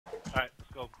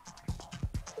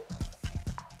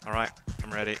Alright,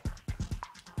 I'm ready.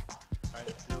 Alright,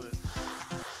 let's do it.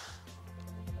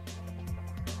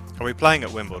 Are we playing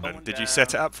at Wimbledon? Did you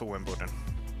set it up for Wimbledon?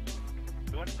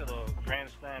 We went to the Grand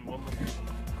Slam Wimbledon.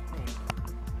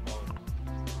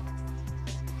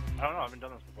 I don't know, I haven't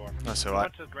done this before. That's We alright.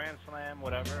 went to Grand Slam,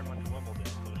 whatever, and went to Wimbledon,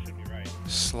 so it should be right.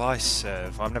 Slice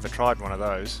serve. I've never tried one of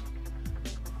those.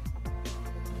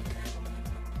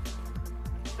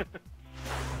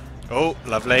 Oh,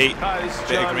 lovely.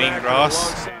 Bit of green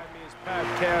grass.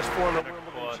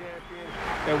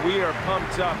 And we are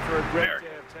pumped up for a great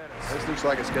day of tennis. This looks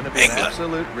like it's going to be an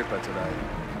absolute ripper today.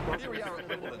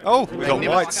 Oh, we got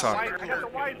white sun. I got the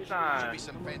white sign.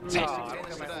 Some fantastic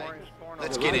tennis today.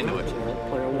 Let's get into it.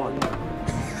 Player 1.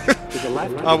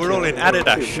 Oh, we're all in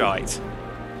Adidas shite.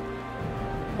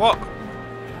 What?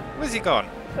 Where's he gone?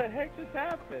 What the heck just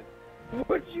happened?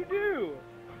 What'd you do?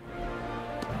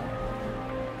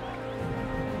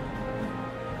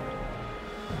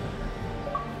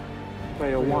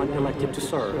 Player 1 elected to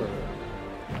serve.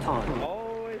 Time.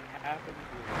 Always happens.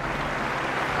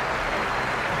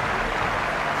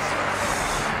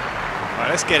 Right,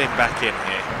 let's get him back in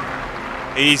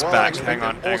here. He's back. Hang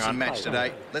on, hang Awesome on. match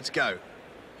today. Let's go.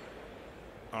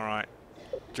 Alright.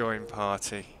 Join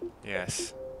party.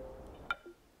 Yes.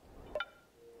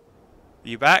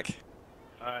 You back?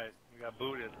 Alright, we got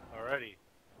booted already.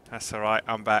 That's alright,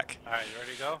 I'm back. Alright, you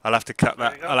ready to go? I'll have to cut that.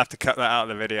 Ready to go? I'll have to cut that out of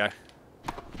the video.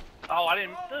 Oh, I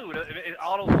didn't, dude, it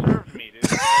auto-served me, dude.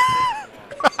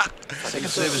 Second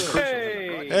serve is crucial.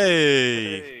 Hey!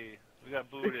 Hey! Hey, we got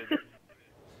booted.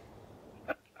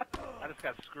 I just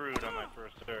got screwed on my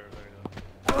first serve.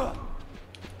 There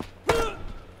we go.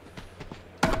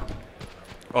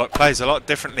 Well, it plays a lot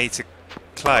differently to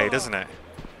clay, doesn't it?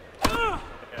 Yeah,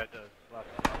 it does. Lots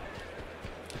of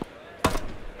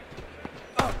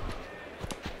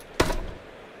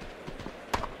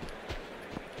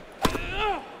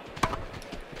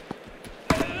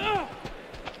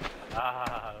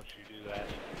Ah, don't you do that.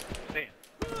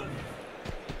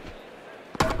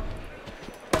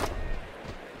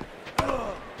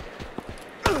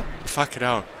 Damn. Fucking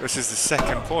hell. This is the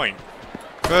second point.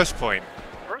 First point.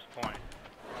 First point.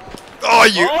 Oh,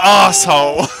 you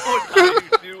asshole! Look how you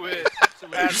do it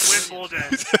at Wimbledon.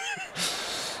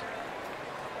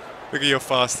 Look at your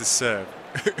fastest serve.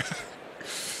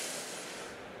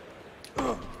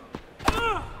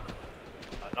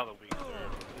 Another weak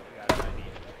serve. This guy might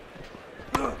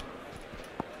need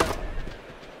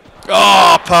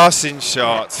Oh, passing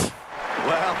shot.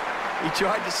 Well, he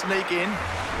tried to sneak in,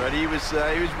 but he was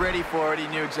ready for it. He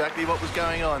knew exactly what was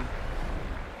going on.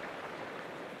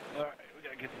 Alright, we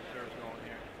gotta get some serves going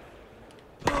here.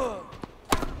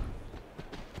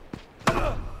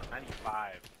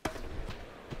 95.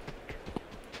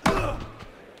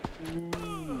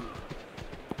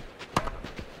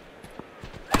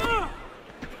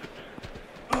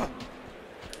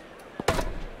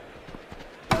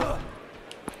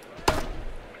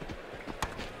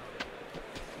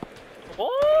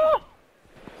 Oh!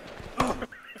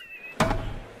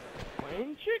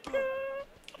 Plain chicken?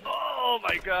 Oh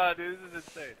my god, dude, this is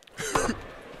insane. This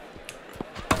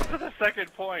is the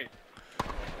second point.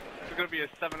 It's gonna be a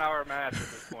 7-hour match at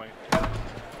this point.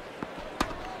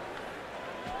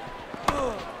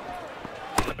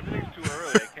 Everything's too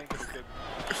early, I can't get a good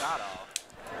shot off.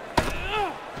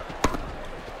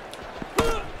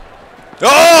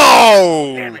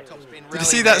 Oh! Damn it. Did you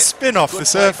see that spin off the Good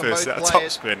play from surface? both That top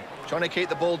players. spin. Trying to keep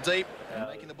the ball deep,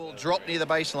 making the ball drop near the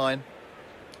baseline.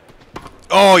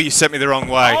 Oh, you sent me the wrong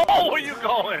way. Oh, where you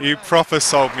going? You proper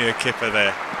sold me a kipper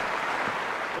there.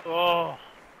 Oh,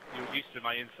 you're used to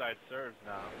my inside serves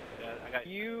now. Yeah, I got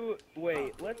You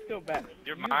wait. Let's go back.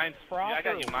 your You mind. Yeah, I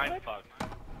got you proper- mind what?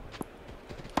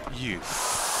 fucked. You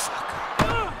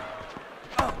fucker.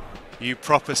 You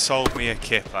proper sold me a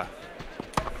kipper.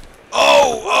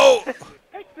 Oh! Oh!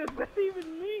 Heck does that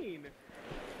even mean?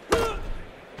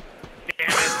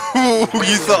 Ooh,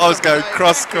 you thought I was going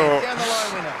cross court. Down the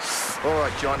line winner. All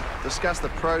right, John, discuss the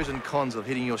pros and cons of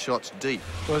hitting your shots deep.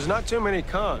 Well, there's not too many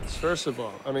cons, first of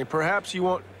all. I mean, perhaps you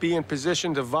won't be in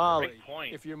position to volley Great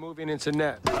point. if you're moving into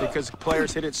net because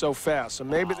players hit it so fast. So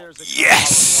maybe there's a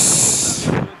Yes!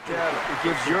 good data. It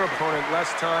gives your opponent less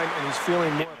time and he's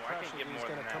feeling more I pressure. can get He's more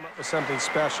going to than come that. up with something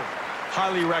special.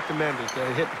 Highly recommended to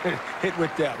hit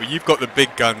with depth. Well, you've got the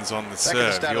big guns on the Back at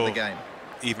the serve. start of the game.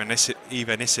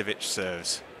 Ivanisevic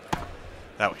serves.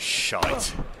 That was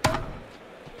shite.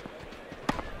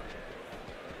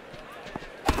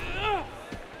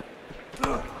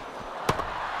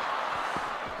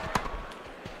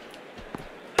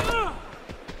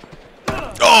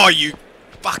 Oh, you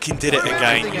fucking did it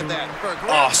again. Think You of that for a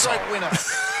great arsehole. strike winner.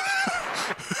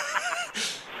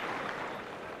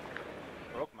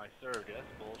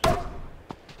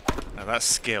 No, that's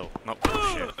skill, not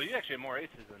bullshit. So you actually have more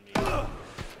aces than me.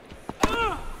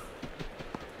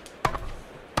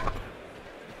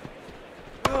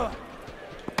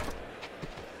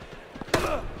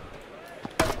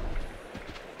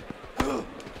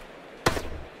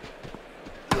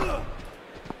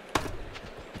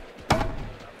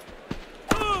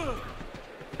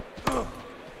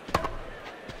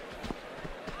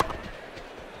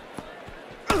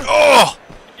 Oh!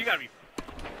 You gotta be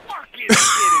fucking kidding me.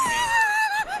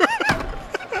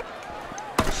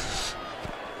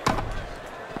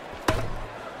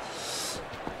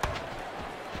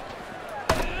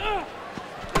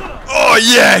 Oh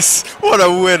yes! What a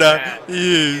winner!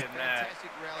 You.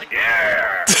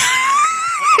 Yeah!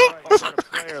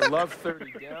 Player, love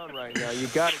 30 down right now. You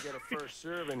got to get a first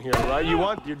serve in here, right?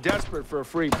 You're desperate for a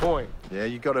free point. Yeah,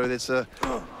 you got to. It's a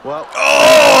well.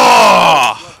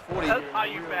 Oh! That's how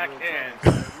you back in.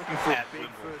 Looking for a big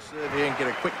first serve here and get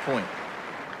a quick point.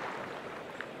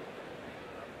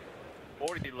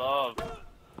 40 love.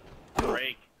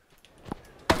 Break.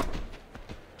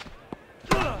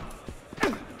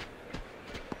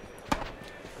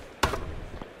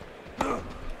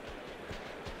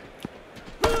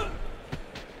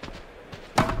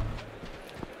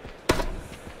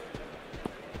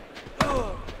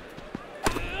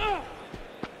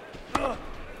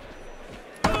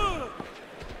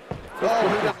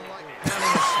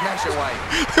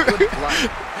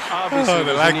 Obviously,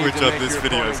 the language on this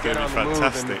video is going to be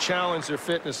fantastic. And challenge their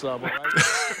fitness level, right?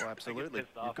 Well, absolutely.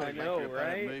 You've got to I make know, your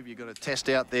opponent right? move. You've got to test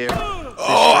out their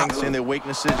Oh! strengths and their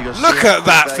weaknesses. You've got to Look see at how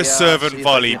that good for they are, serve and see if they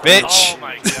volley, can finish. bitch. Oh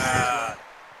my god.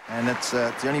 And that's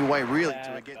the only way, really, to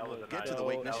That get was to the nice.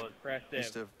 weakness That was is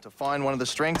impressive. to find one of the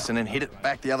strengths and then hit it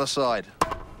back the other side.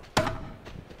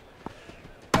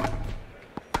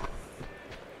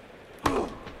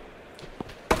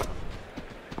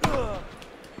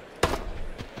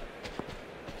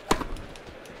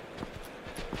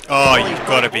 Oh, you've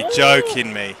got to be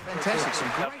joking me. Fantastic. Some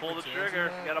Gotta great pull the returns trigger.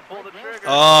 there. Gotta pull the trigger.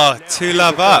 Oh, 2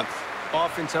 love up.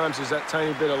 Oftentimes, there's that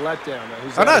tiny bit of letdown. Now,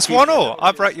 he's Oh no, gotta it's keep 1-1.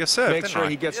 I've wrecked your serve, Make didn't sure I?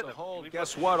 he gets the hold.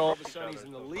 Guess what? All of a sudden, he's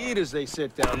in the lead as they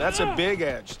sit down. That's a big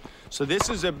edge. So this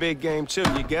is a big game, too.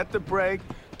 You get the break.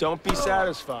 Don't be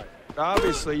satisfied.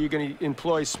 Obviously, you're going to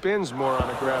employ spins more on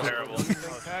a grass. Terrible.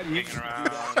 Pat, you- Kicking around.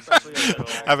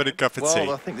 Having a cup of tea.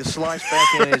 Well, I think the slice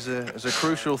back in is a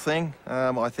crucial thing.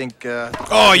 I think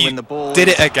Oh, you when the ball did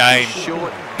is it again.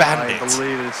 short, Bandit. I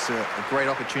believe it's a great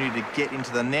opportunity to get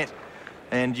into the net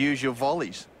and use your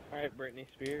volleys. All right, Britney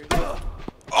Spears.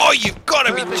 Oh, you've got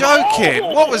to be joking.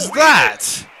 What was that?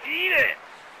 Eat it!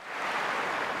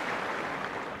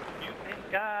 You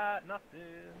ain't got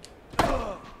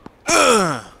nothing.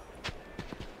 Ugh.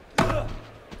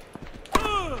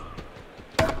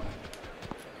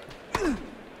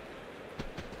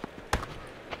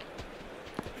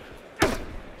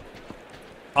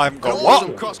 I've got Awesome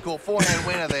what? cross-court forehand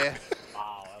winner there.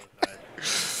 Wow, that was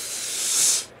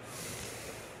nice.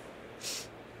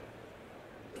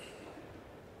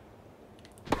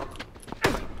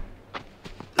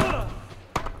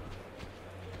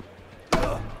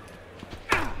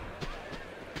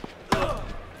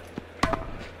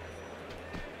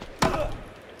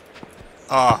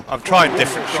 Oh, I'm trying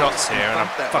different shots here and I'm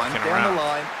Bump that one fucking down the around.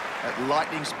 line at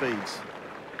lightning speeds.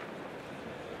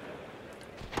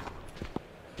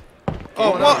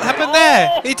 Oh, what happened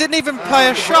there? He didn't even play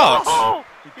a shot. Oh!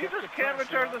 He just can't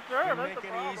return the serve. You're That's the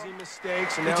making problem. easy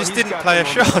mistakes. And He now just he's didn't got play the a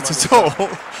shot momentum at on all. his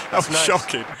side. That was nice.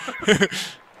 shocking.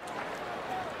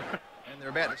 And they're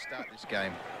about to start this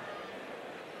game.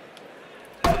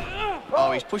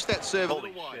 Oh, he's pushed that serve a Holy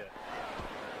little wide. shit.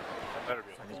 That better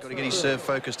be a He's got to get his serve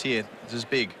focused here. This is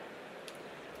big.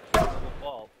 full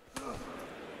fault.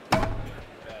 Bad.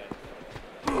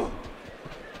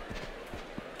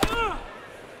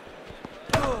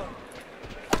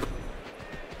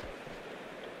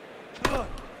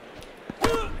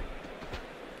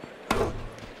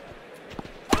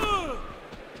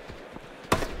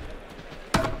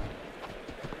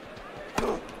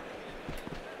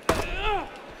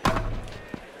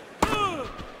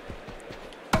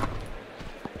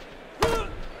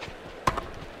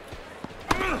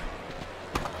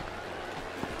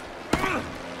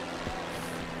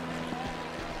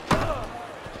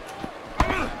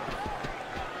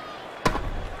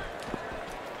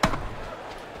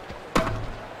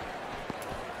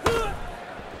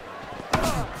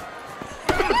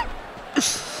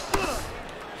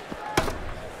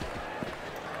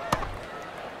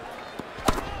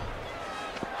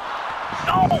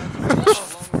 Long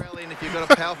rally, and if you've got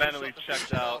a powerful Mentally shot to checked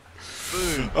finish it out. off,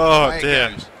 boom. Oh, away it dear.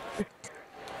 goes.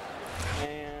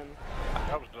 Man.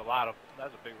 That was a lot of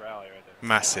That's a big rally right there.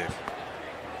 Massive.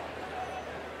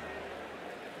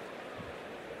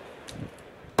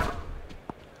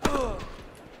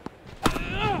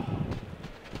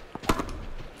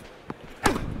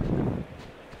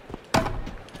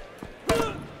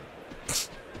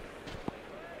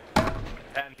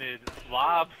 Patented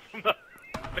lob from the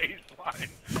baseline.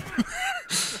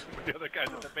 The other guys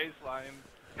at the baseline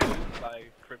by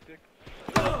Cryptic.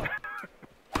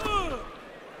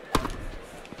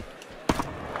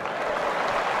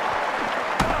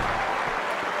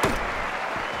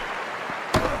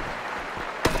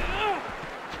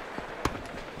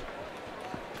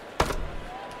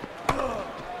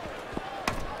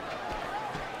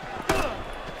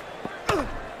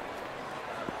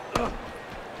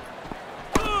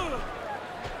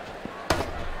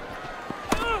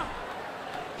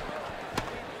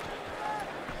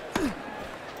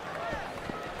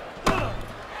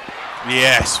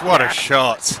 Yes, what a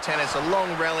shot. Tennis, a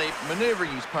long rally,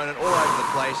 manoeuvring his opponent all over the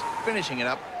place, finishing it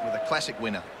up with a classic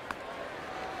winner.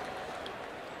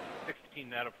 16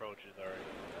 net approaches already.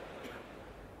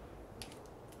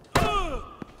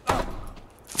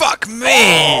 Fuck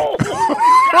me!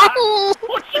 Oh,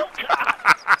 what you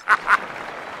got?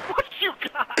 What you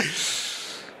got?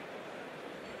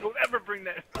 Don't ever bring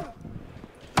that.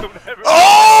 Don't ever.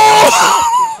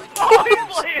 Oh! Oh,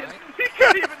 he's laying. He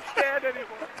can't even stand anymore.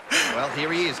 Well,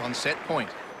 here he is on set point.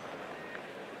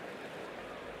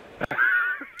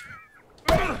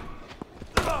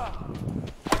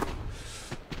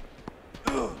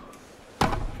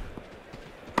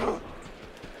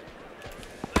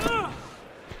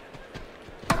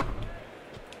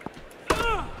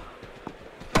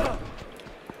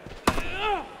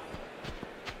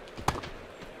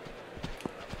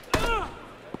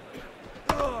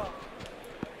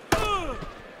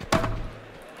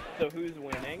 So who's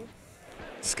winning?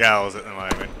 Scalz at the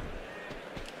moment.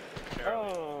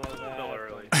 Oh, Still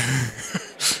early.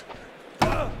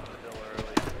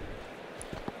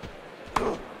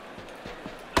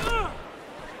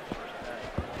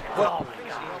 Well,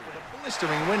 with a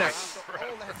blistering winner.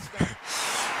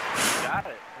 Got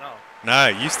it. No. No,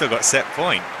 you still got set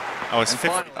point. I was And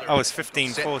finally, I was set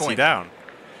 15-40 point. down.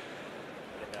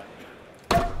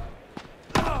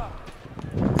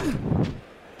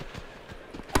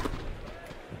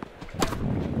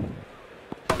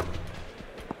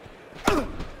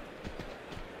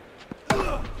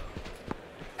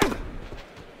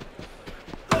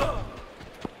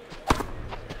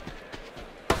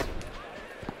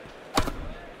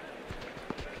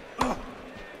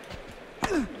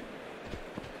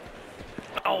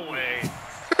 No way.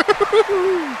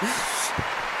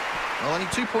 Well, only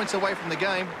 2 points away from the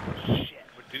game. Shit.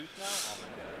 Reduced now?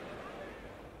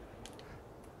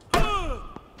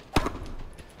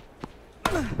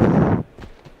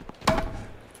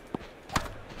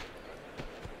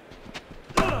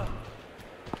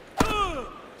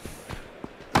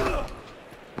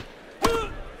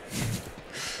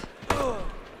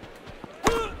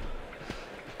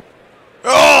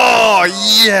 Oh,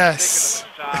 yes!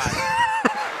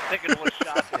 Taking one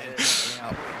shot to hit.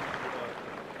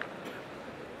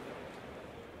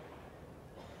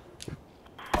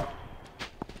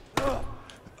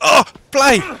 Oh,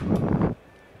 play!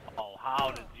 Oh,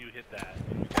 how did you hit that?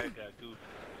 You guys got goofy.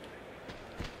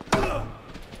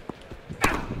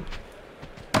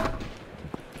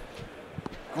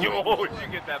 Yo, you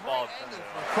get that ball.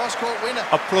 Cross-court winner.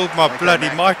 I pulled my Okay, bloody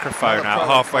Mac. microphone Another out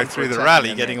product halfway fun for through the attacking rally,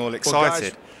 them, getting man. all Well,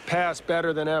 excited. guys, pass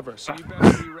better than ever, so you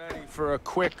better be ready for a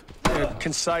quick,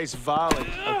 concise volley,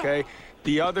 okay?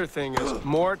 The other thing is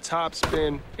more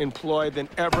topspin employed than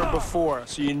ever before,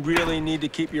 so you really need to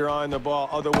keep your eye on the ball,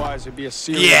 otherwise it'd be a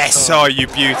serious Yes, time. oh, you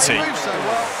beauty. Moves so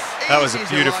well. That was a Easy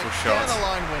as you beautiful like, shot. down the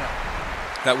line winner.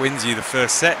 That wins you the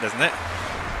first set, doesn't it?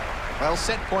 Well,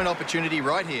 set point opportunity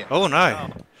right here. Oh, no.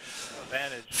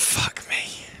 Advantage. Fuck me.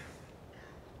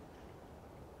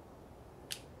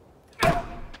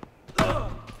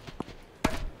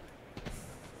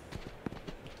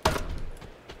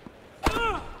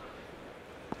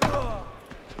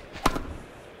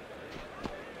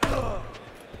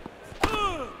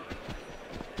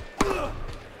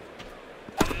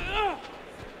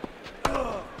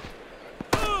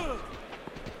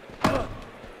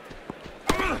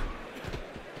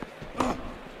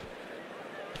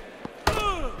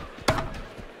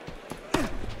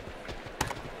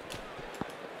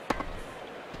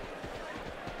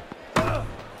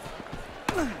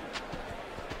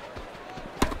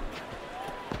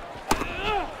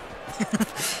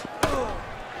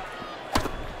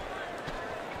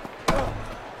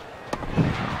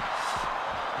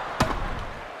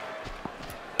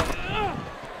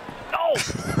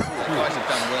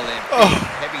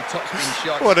 spin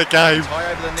shot. What a game.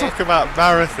 High over the net. Talk about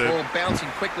marathon. Ball bouncing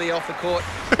quickly off the court.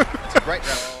 It's a great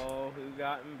run. Oh, who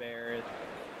got embarrassed?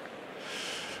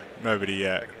 Nobody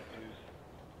yet.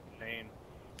 Shane.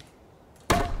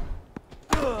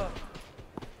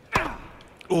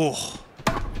 Oh.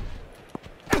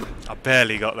 I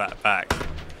barely got that back.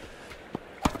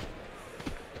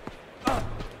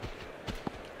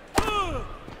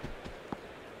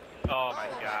 Oh my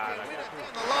God.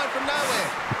 Down the line from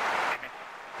nowhere.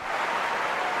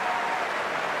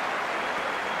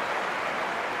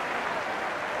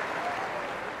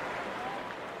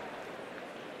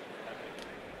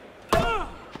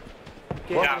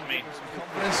 Got me.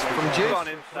 Confidence from He's Jim. on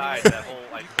inside that whole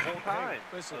time.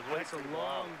 Listen, That was way it's a too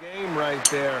long game right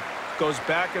there. Goes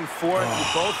back and forth. You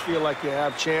both feel like you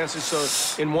have chances.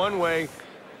 So in one way,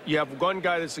 you have one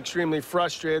guy that's extremely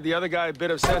frustrated, the other guy a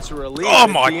bit of sense of relief. Oh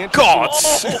It'd my be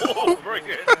interesting- God! Oh, very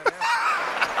good.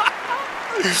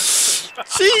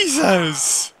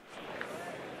 Jesus!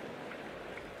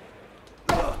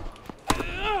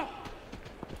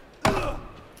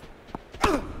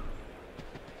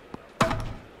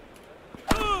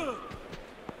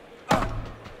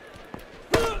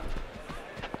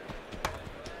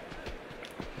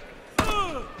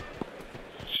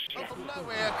 From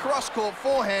nowhere, cross-court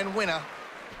forehand winner.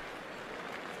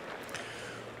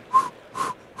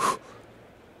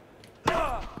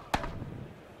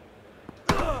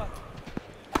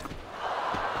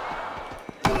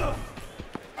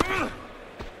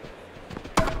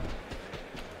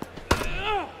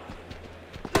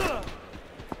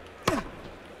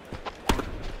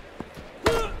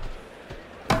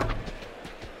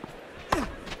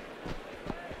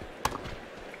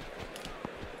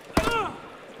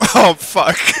 Oh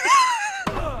fuck!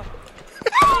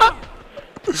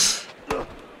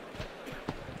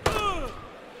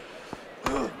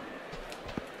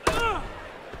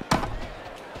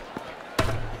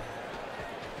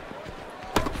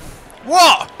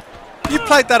 What? You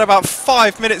played that about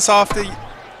 5 minutes after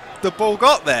the ball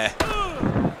got there.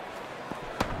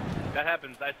 That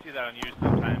happens. I see that on you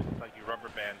sometimes. It's like you rubber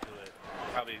band to it.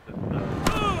 Probably just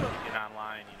get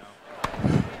online, you know.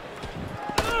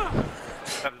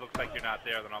 Sometimes it looks like you're not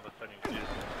there, then all of a sudden you just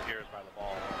disappears by the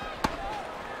ball.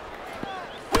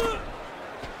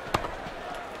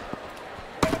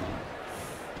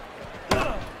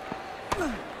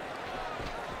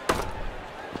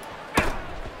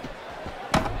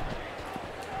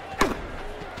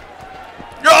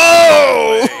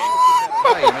 Go!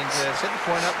 Hey, I mean, to set the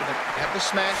point up, have the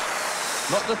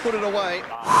smash, not to put it away,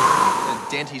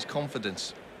 and dent his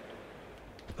confidence.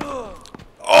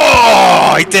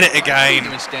 Oh, he did it again.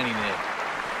 Even standing there.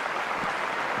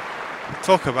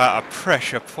 Talk about a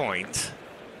pressure point.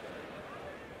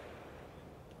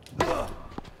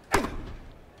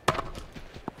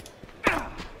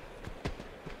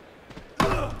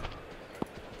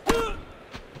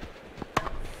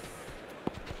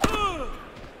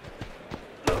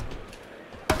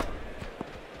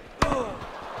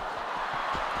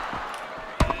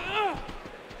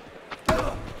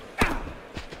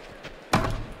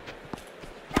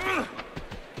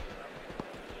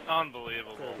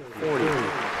 Unbelievable.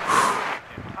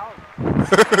 How-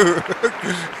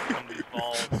 Some of these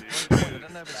balls, dude. I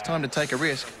don't know if it's time to take a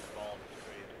risk.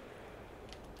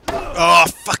 Oh,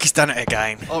 fuck, he's done it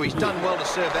again. Oh, he's done well to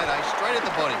serve that ace straight at the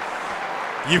body.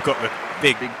 You've got the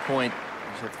big, Big point.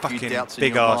 There's a few fucking doubts in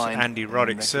big your ass mind, Andy and Roddick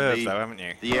that could serve, be though, haven't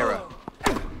you? The error.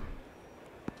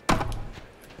 I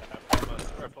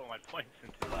put my points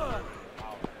into it.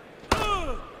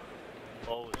 Wow.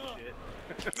 Holy shit.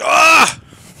 Ah!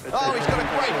 Oh, he's got a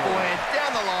great forehand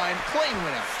down the line, clean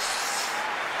winner.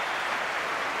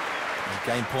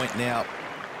 Game point now.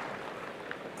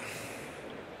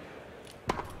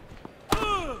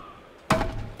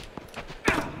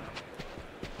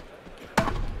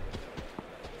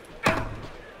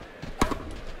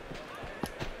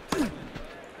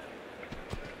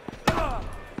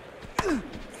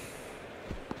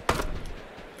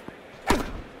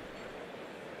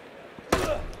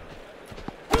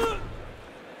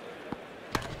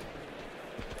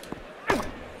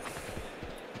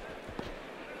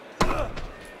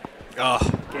 Oh.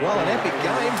 Well, an epic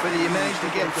game, but he managed to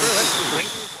get through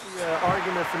it. The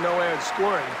argument for no ad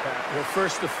scoring, Pat. You know,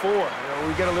 first to four. You know,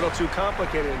 we get a little too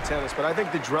complicated in tennis, but I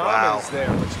think the drama Wow. is there,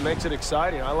 which makes it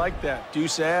exciting. I like that.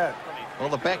 Deuce ad. Well,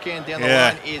 the backhand down the Yeah.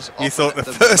 line is You often thought the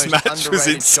the first most match was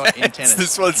underrated shot in intense. tennis.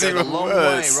 This one's Goes even a long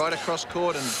worse. way right across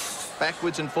court and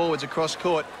backwards and forwards across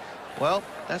court. Well,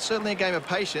 that's certainly a game of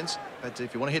patience, but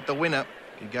if you want to hit the winner,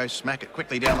 you go smack it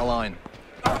quickly down the line.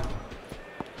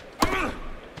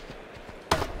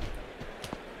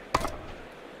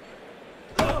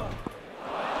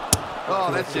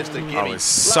 Oh, that's just a gimme. I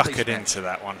was Lovely suckered smash. into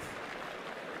that one.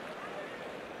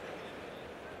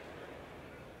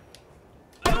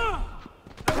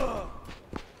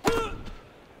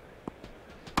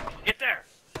 Get there!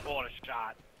 What a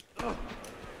shot.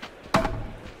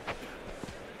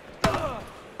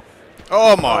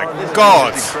 Oh my this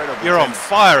God! is incredible. You're on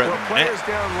fire Well, at the minute. players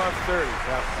down love 30.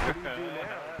 What do you do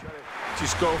now?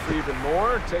 Just go for even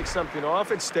more, take something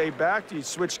off it, stay back? Do you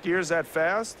switch gears that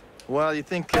fast? Well, you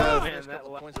think Man, first that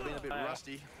couple of points have been a bit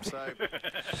rusty, so...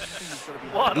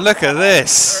 Look at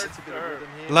this. It's a bit of rhythm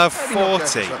here. Love Maybe not go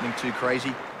for 40. something too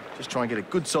crazy. Just try and get a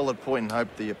good solid point and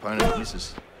hope the opponent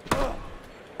misses.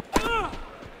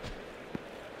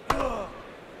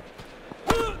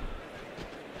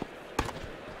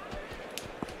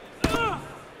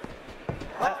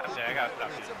 Okay, I gotta stop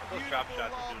these. Those drop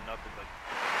shots are doing nothing but...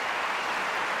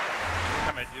 What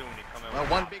am I doing when you come in Well,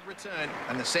 with one pop? big return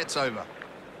and the set's over.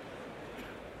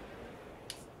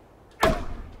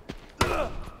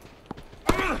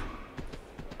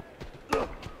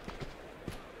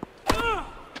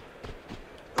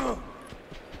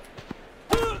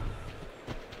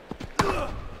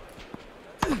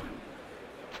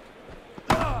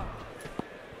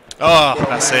 Oh,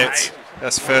 that's it.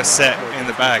 That's first set in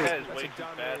the bag. That is way too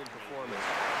fast Dominating for me. performance.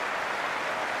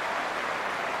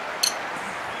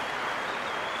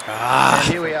 Ah,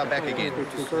 And here we are back again.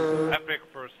 To serve. Epic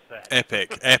first set.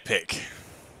 epic, epic.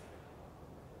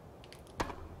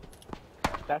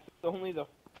 That's only the.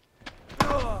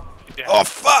 Yeah. Oh,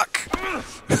 fuck!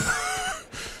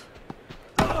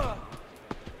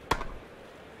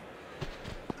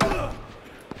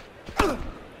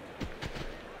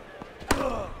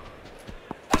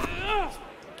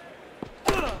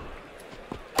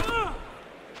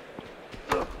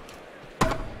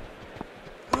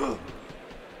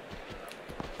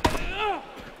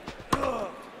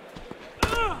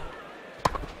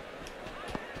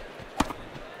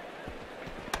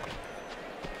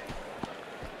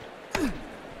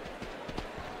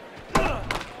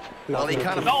 Well, he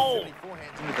can't No! afford 74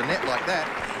 hands into the net like that.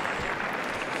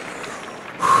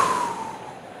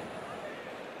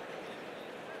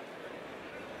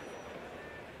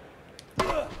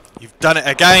 You've done it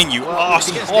again, you Well, if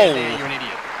you get a stand there, asshole! you're an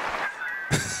idiot.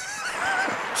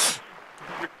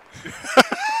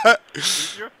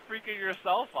 You're freaking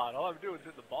yourself out. All I'm doing is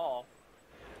hit the ball.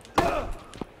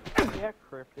 Yeah,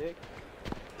 cryptic.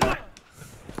 Gotcha.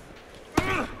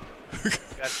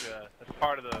 That's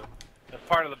part of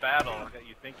the battle that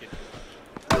you thinking.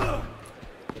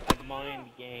 It's a mind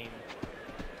game.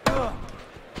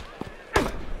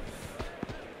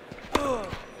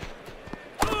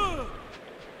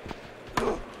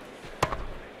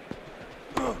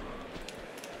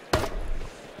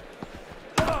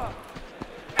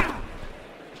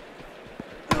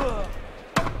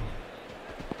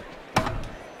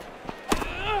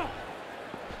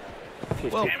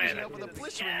 Well, Damn it. ended up with a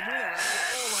blistering winner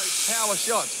after all those power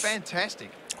shots. Fantastic.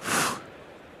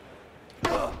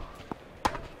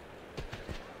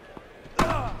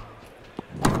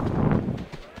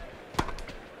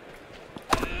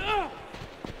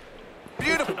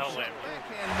 Beautiful No way.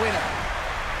 backhand winner.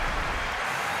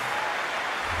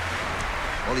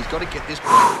 Well, he's got to get this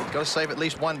point. He's got to save at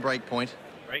least one break point.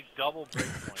 Double break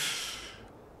point.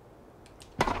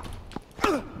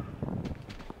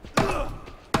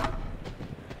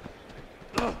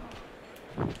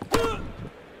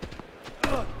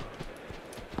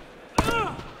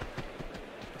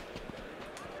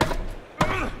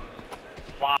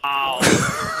 Wow.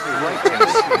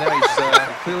 Now he's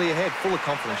clearly ahead, full of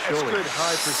confidence, That's surely. good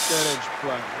high percentage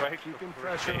play. Right Keeping before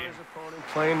pressure on game. his opponent,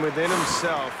 playing within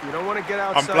himself. You don't want to get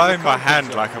outside the blowing my comfort hand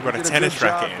zone. like I've got He a did tennis good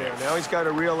job racket in it. there. Now he's got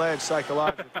a real edge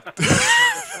psychologically. The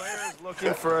player is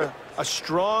looking for a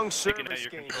strong out service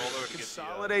your game controller to to get the,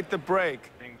 consolidate the break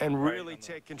thing and right really on the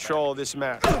take control of this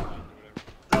match.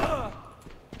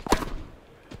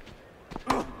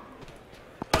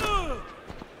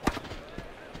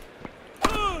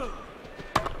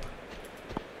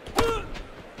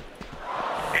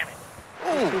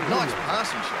 Ooh, nice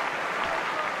passing shot.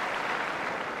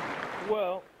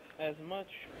 Well, as much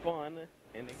fun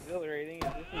and exhilarating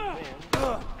as this has been,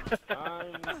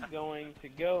 I'm going to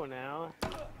go now.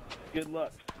 Good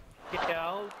luck,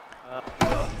 Scalz.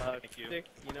 Thank you. Stick,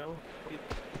 you know,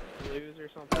 lose or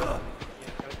something. You know,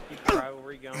 kind of keep the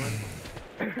rivalry going.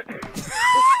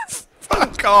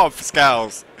 Fuck off,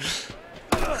 Scalz!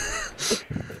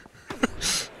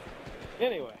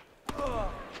 Anyway,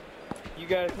 you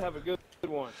guys have a good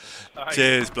one. All right,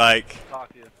 Cheers, Blake.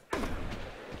 talk to you.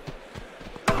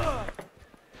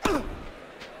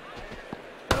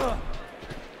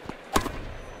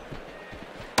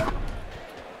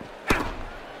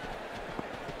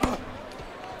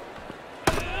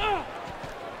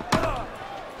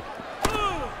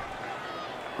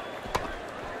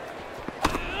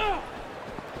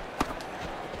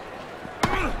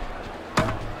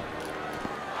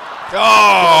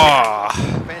 Oh!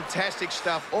 Fantastic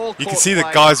stuff. All You can court see the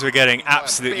play guys were getting by a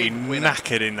absolutely big winner.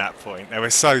 knackered in that point. They were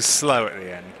so slow at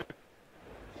the end.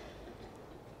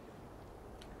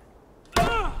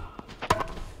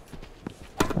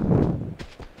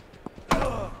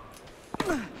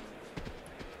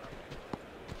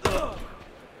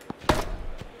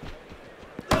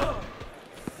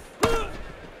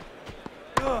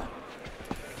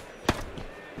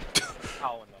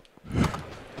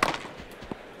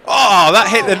 Oh, that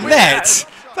hit the net!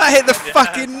 That hit the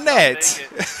fucking net!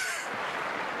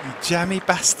 You jammy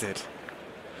bastard.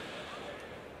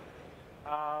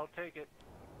 I'll take it.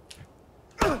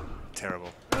 Terrible.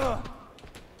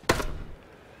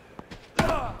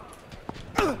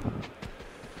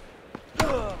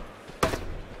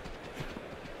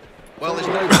 Well, there's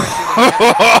no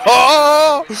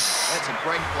pressure. That's a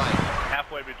great play.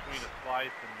 Halfway between a slice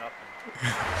and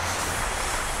nothing.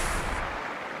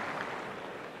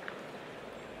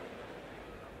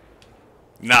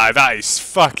 No, that is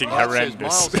fucking Oh, that says horrendous.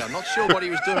 miles there. I'm not sure what he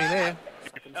was doing there.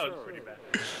 That was pretty bad.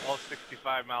 All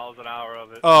 65 miles an hour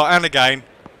of it. Oh, and again.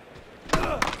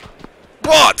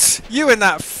 What? You in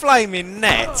that flaming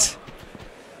net?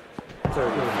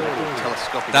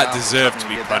 Telescopic That arm. deserved to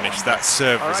be Get that punished. one. That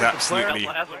serve All was right, the absolutely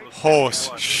player-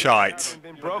 horse shite.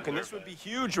 Been broken. This would be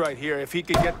huge right here if he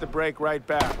could get the break right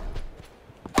back.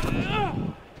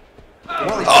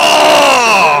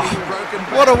 Oh!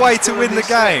 What a way to win the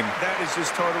game. That has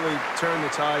just totally turned the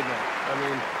tide now. I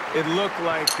mean, it looked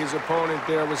like his opponent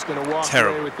there was going to walk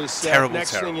Terrible. away with this set. Terrible,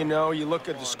 Next terrible. thing you know, you look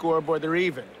at the scoreboard, they're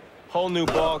even. Whole new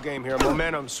ball game here.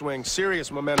 Momentum swing.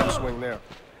 Serious momentum swing there.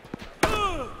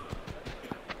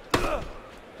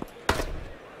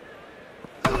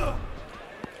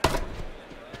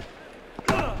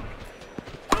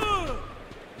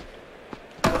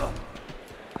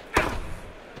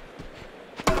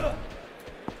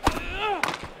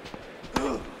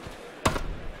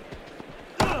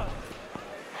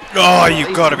 Oh,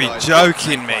 you've got to be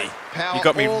joking me. Power You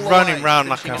got me all the running way, round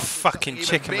like finishing a off fucking even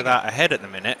chicken bigger. without a head at the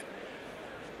minute.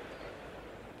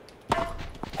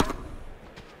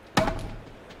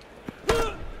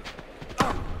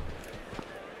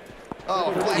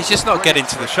 Oh, He's just not getting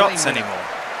to the flash. shots Clean winner. anymore.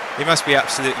 He must be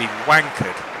absolutely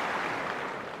wankered.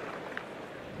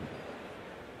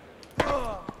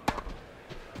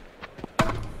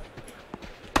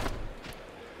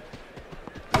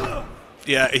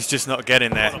 Yeah, he's just not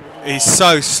getting there. He's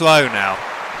so slow now.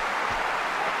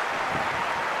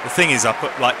 The thing is, I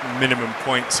put like minimum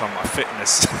points on my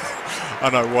fitness. I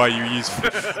know why you use.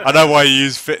 I know why you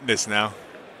use fitness now.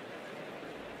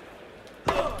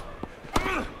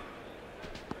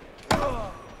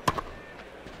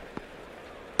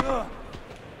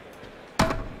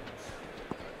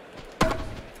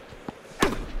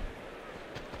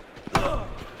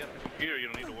 Get the computer, you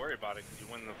don't need to worry about it because you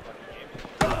win the fucking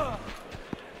game.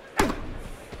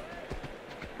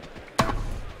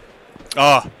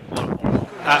 Oh,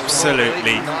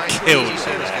 absolutely killed me Easy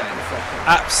service there. game.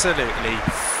 Absolutely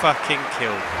fucking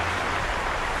killed me.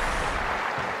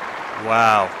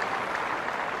 Wow.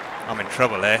 I'm in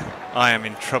trouble here. I am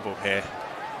in trouble here.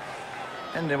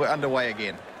 And we're underway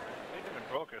again. We haven't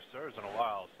broke our serves in a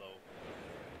while, so.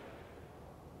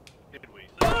 Did we?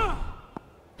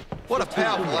 What a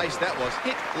powerful ace that was.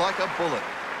 Hit like a bullet.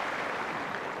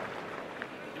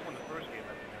 You won the first game,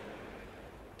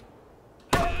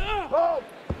 I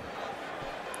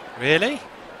Really?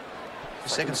 The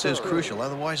second serve's crucial,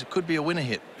 otherwise it could be a winner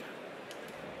hit.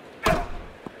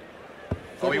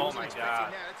 Oh, he oh wasn't my expecting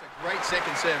God. that. That's a great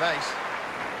second serve ace.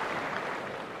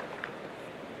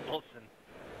 Wilson.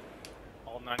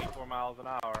 All 94 miles an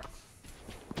hour.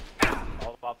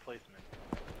 All about placement.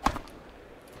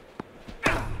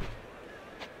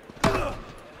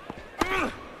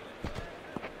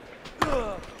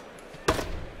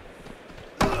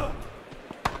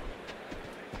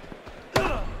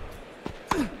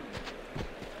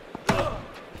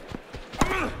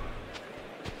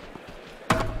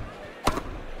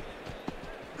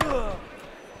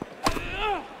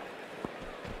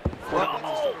 Well, this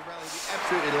is the sort of rally we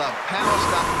absolutely love. Power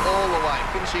stuff all the way.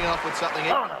 Finishing off with something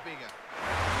even bigger.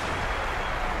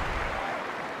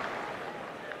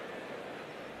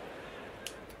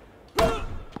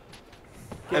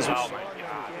 As we Oh saw my in the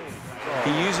God.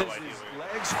 game, he uses his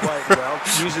legs quite well,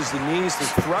 uses the knees to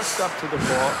thrust up to the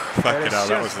ball. and Fucking it's hell,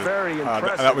 that just was very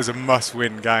impressive. that was a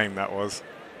must-win game. That was.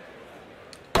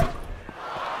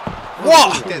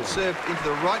 What? Get that serve into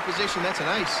the right position. That's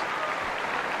an ace.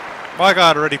 My guy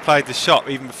had already played the shot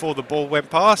even before the ball went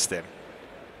past him.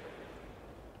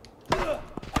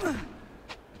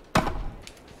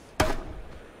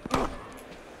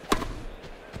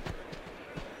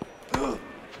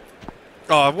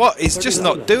 Oh, what? He's just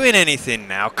not doing anything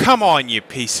now. Come on, you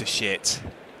piece of shit.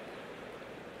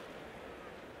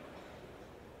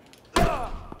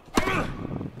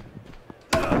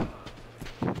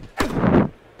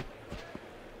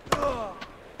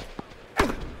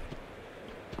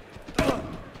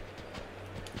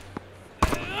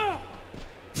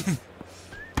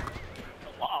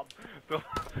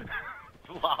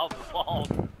 Lob the ball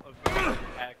of the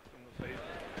axe in the face.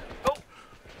 Oh!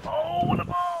 Oh, what a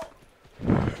ball!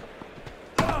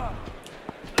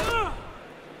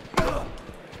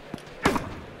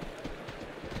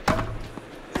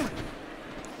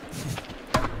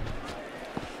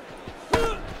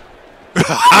 The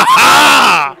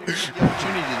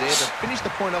opportunity there to finish the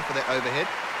point off with that overhead.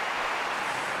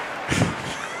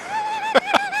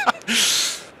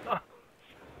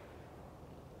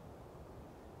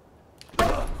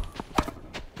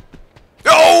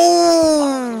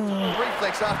 Oh!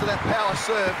 Reflex after that power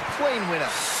serve, clean winner.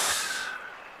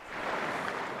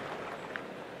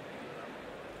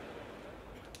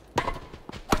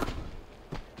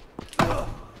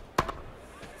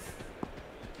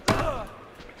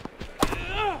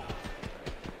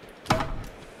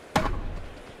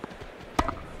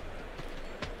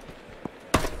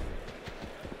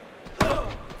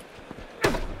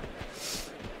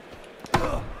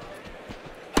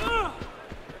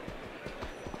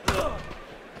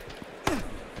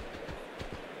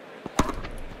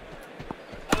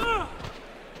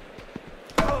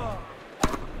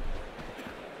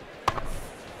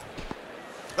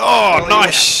 Oh,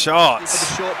 nice For shot. the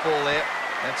short ball there.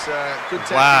 That's a good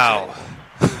tactic. Wow.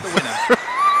 The winner.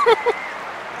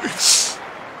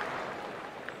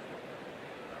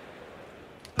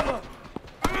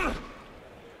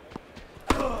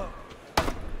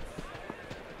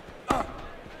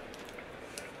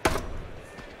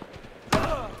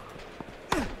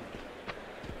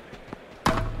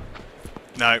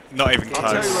 No, not even I'll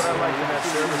tell you close. what I like in that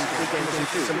service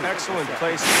game. Some excellent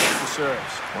placement for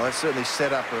serves. Well, that certainly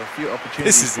set up a few opportunities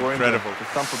This is for incredible. him to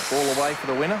thump a ball away for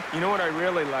the winner. You know what I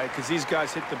really like? Because these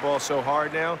guys hit the ball so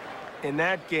hard now. In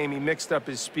that game, he mixed up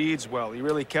his speeds well. He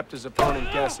really kept his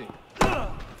opponent guessing.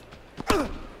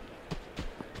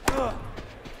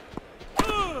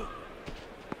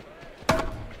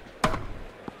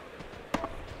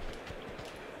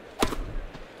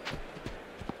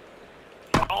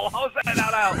 Oh, how's that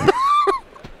not out?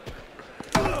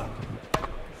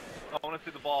 I want to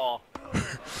see the ball.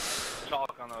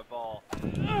 Chalk on the ball.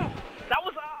 That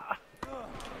was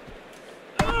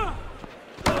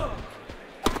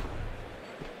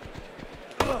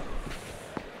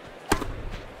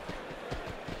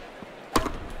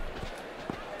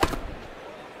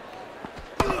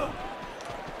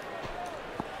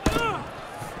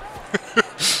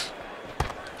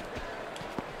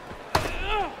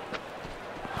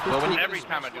Well, when you every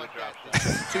time I do a drop shot.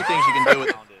 two things you can do with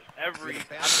it. Every, I don't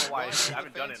know why I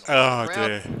haven't done it. Oh,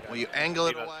 dear. Or you angle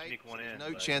it Maybe I'll away, sneak one in, no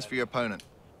but- chance for your opponent.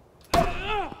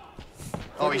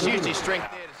 Oh, he's used his strength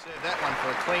there to serve that one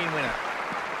for a clean winner.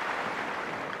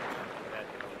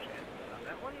 That's no chances on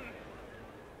that one.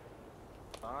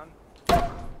 On.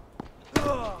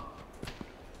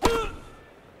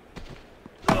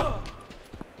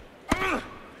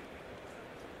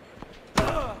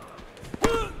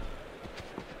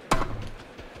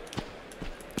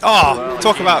 Oh,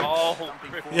 talk about... Oh,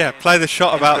 Yeah, play the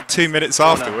shot about 2 minutes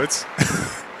afterwards.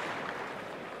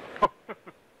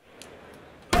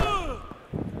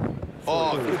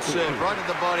 Oh, good serve, right at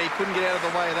the body. Couldn't get out of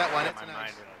the way of that one. That's my an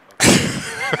mind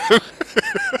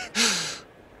ace.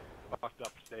 fucked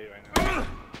up state right now.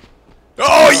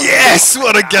 Oh, yes!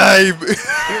 What a game! Here's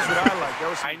what I like. That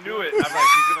was I knew it. I'm like,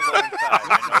 he's gonna go inside. I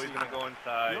know he's gonna go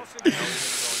inside. I know he's gonna go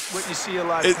inside. what you see a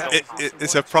lot.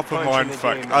 It's a proper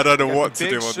mindfuck. I don't know what to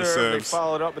do on the They serves.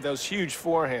 followed up with those huge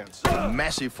forehands.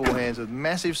 Massive forehands with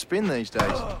massive spin these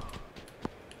days.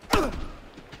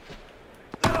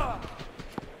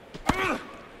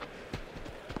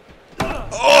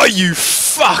 Oh, you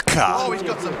fucker! Oh, he's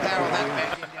got some power on that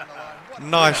backhand down the line.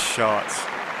 Nice shot.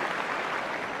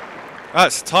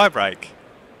 That's a tie break.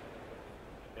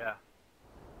 Yeah.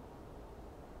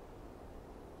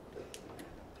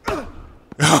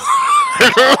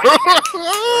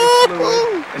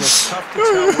 And it's tough to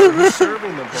tell where he's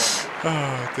serving the ball.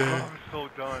 Oh, dear. I'm so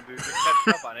done, dude. Just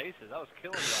catch up on aces. I was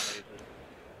killing you on aces.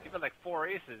 You've had like 4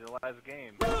 aces in the last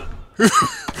game.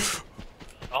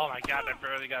 Oh my god, I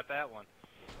barely got that one.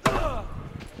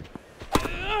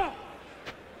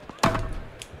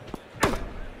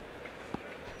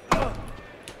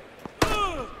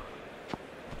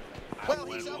 Well,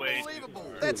 he's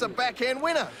unbelievable. That's a backhand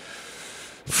winner.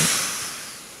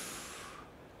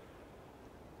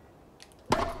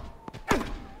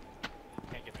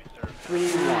 3-1.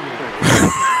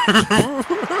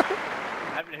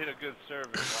 I haven't hit a good serve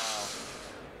in a while.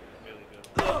 Really good.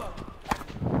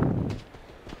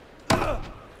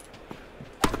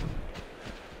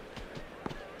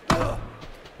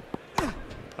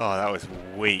 Oh, that was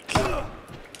weak.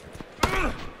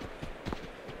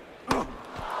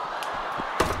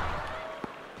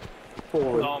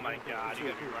 Oh my god, you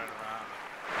gotta be running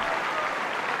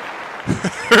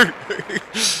around.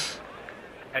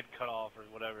 Head cut off or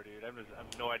whatever, dude. I have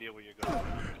no idea where you're going.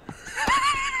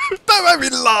 Don't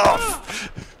make me laugh!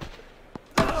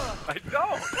 I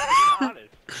don't! I'm being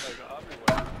honest. Like,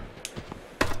 everywhere.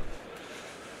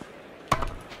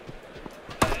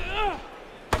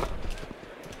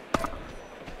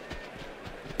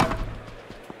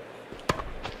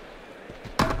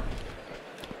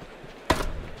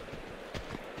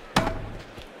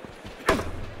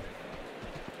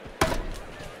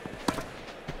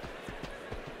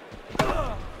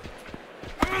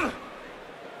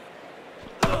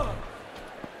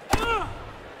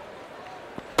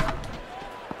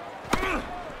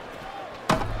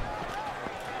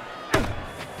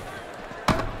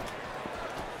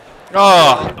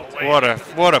 Oh,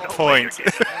 what a point.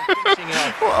 Finishing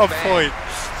off. What a point.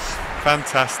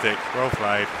 Fantastic. Well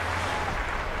played.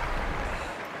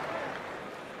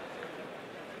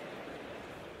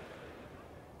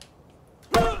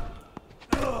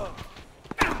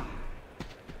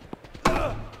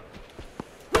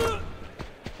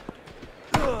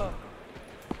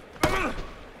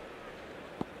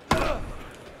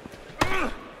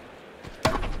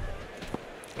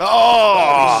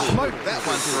 Oh! Smoked that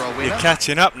one for a winner. You're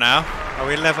catching up now. Are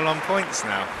we level on points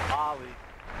now? Ollie.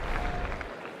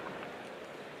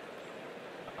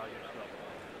 Oh, you're so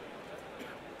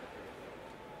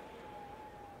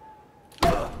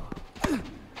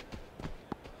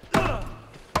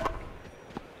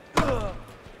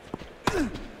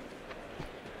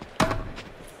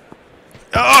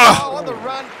Oh! On the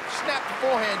run, snapped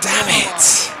forehand. Damn it!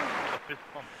 fist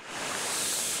pump.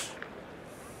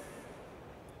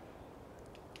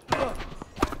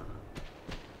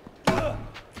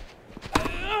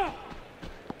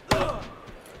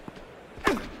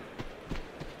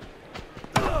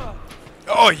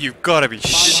 Oh, you've got to be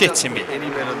shitting me. Any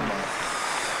better than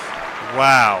that.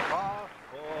 Wow.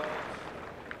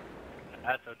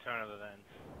 That's a turn of events.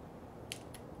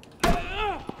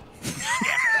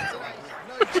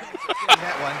 No chance of getting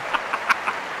that one.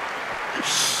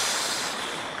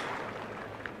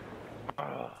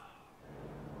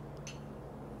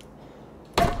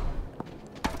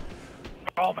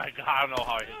 Oh my god, I don't know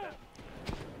how I hit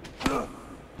that.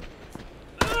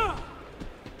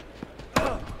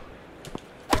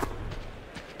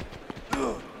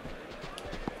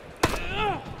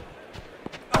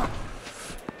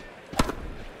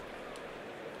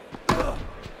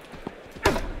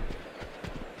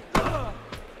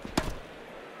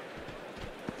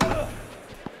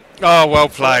 Oh, well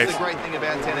played. That's the great thing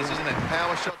about tennis, isn't it?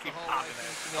 Power shots the whole way,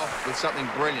 finishing off with something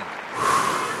brilliant.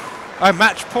 Oh,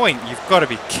 match point. You've got to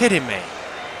be kidding me.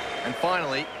 And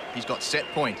finally, he's got set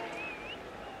point.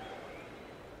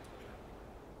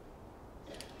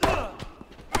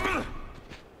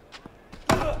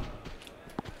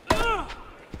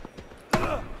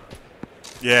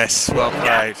 Yes, well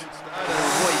played.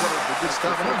 Good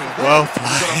stuff, Well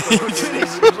played.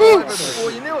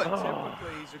 Before you knew it.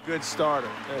 Typically, he's a good starter.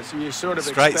 So you sort of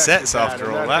Straight expected sets that, after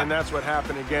and all that. And that's what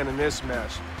happened again in this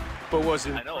match. But was I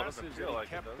know, it impressive doesn't that feel he like it,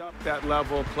 kept does it? up that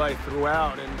level of play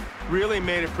throughout and really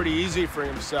made it pretty easy for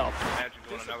himself. Imagine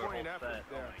going another whole Disappointing set. effort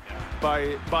Oh there my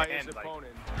god. by his And, like,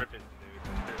 opponent. dripping,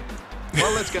 dude.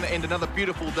 Well, that's going to end another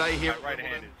beautiful day here. My right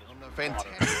hand is just on the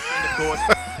fantastic centre court.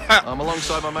 I'm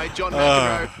alongside my mate John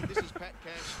McEnroe. This is Pat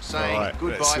Cash saying All right,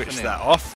 goodbye let's for switch now. that off.